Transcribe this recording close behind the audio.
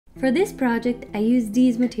For this project, I used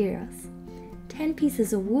these materials: 10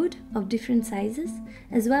 pieces of wood of different sizes,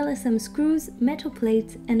 as well as some screws, metal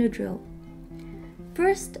plates, and a drill.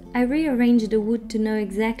 First, I rearrange the wood to know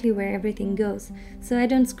exactly where everything goes, so I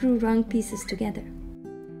don't screw wrong pieces together.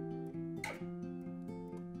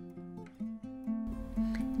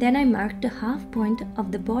 Then I marked the half point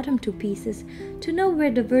of the bottom two pieces to know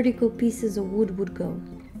where the vertical pieces of wood would go.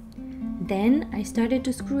 Then I started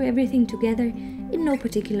to screw everything together in no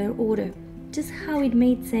particular order, just how it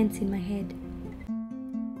made sense in my head.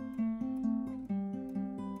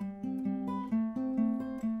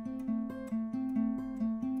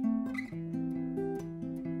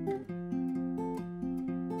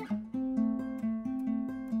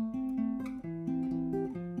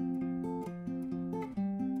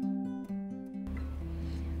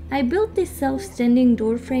 I built this self-standing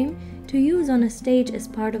door frame to use on a stage as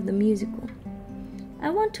part of the musical. I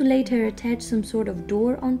want to later attach some sort of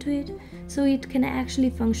door onto it so it can actually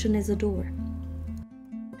function as a door.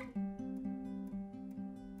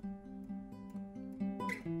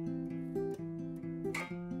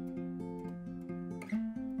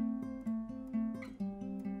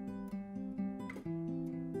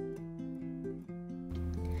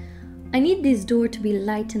 I need this door to be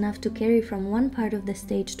light enough to carry from one part of the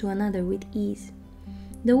stage to another with ease.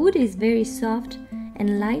 The wood is very soft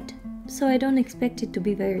and light, so I don't expect it to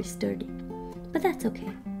be very sturdy. But that's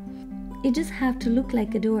okay. It just have to look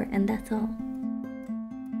like a door, and that's all.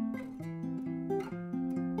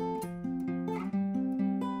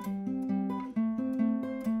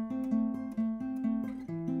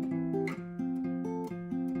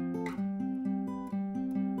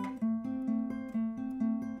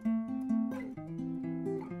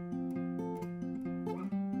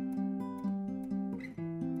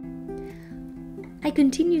 I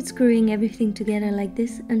continued screwing everything together like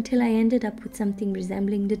this until I ended up with something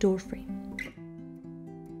resembling the door frame.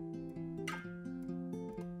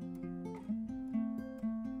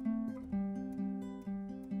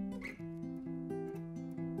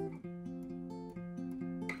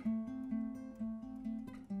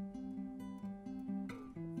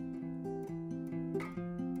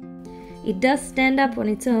 It does stand up on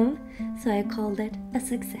its own, so I call that a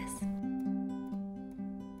success.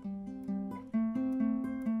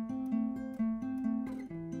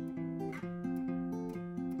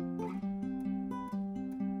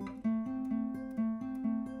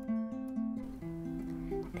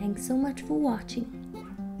 Thanks so much for watching.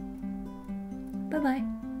 Bye bye.